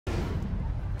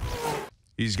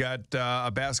He's got a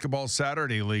basketball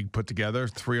Saturday league put together,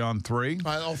 3-on-3.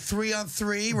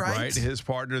 3-on-3, right? Right. His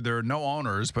partner, there are no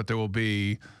owners, but there will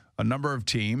be a number of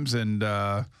teams, and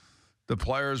the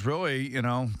players really,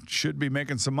 should be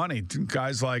making some money.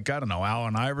 Guys like, I don't know,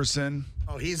 Allen Iverson.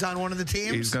 Oh, he's on one of the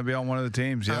teams? He's going to be on one of the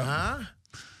teams, yeah. Uh-huh.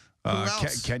 Who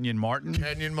else? Kenyon Martin.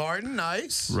 Kenyon Martin,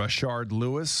 nice. Rashard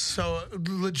Lewis. So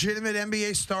legitimate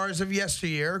NBA stars of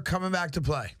yesteryear coming back to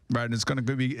play. Right, and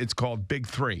it's called Big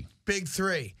Three. Big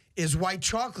Three. Is White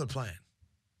Chocolate playing?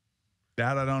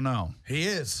 That I don't know. He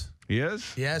is. He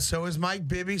is? Yeah, so is Mike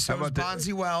Bibby, so is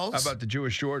Bonzi Wells. How about the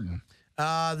Jewish Jordan?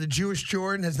 The Jewish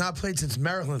Jordan has not played since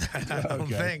Maryland, I don't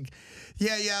think.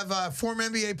 Yeah, you have former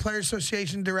NBA Player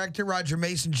Association Director Roger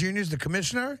Mason Jr. is the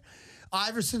commissioner.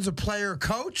 Iverson's a player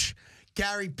coach.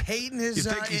 Gary Payton is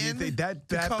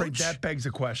that begs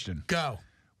a question. Go.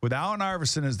 With Allen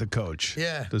Iverson as the coach,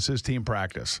 yeah, does his team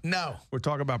practice? No. We're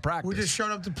talking about practice. We just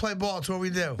showed up to play ball. That's what we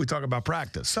do. We talk about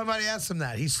practice. Somebody asked him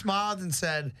that. He smiled and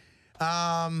said,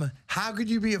 how could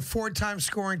you be a 4-time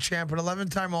scoring champ, an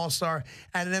 11-time All-Star,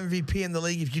 and an MVP in the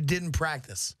league if you didn't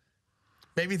practice?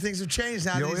 Maybe things have changed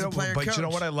now that he's a player coach. But you know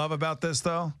what I love about this,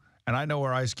 though? And I know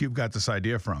where Ice Cube got this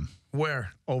idea from.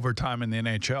 Where? Overtime in the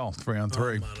NHL,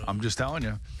 3-on-3. I'm just telling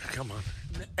you. Come on.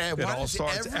 Why does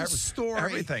every story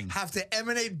everything have to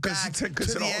emanate back to the NHL?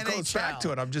 Because it all goes back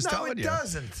to it. I'm just telling you. No, it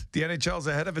doesn't. The NHL's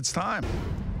ahead of its time.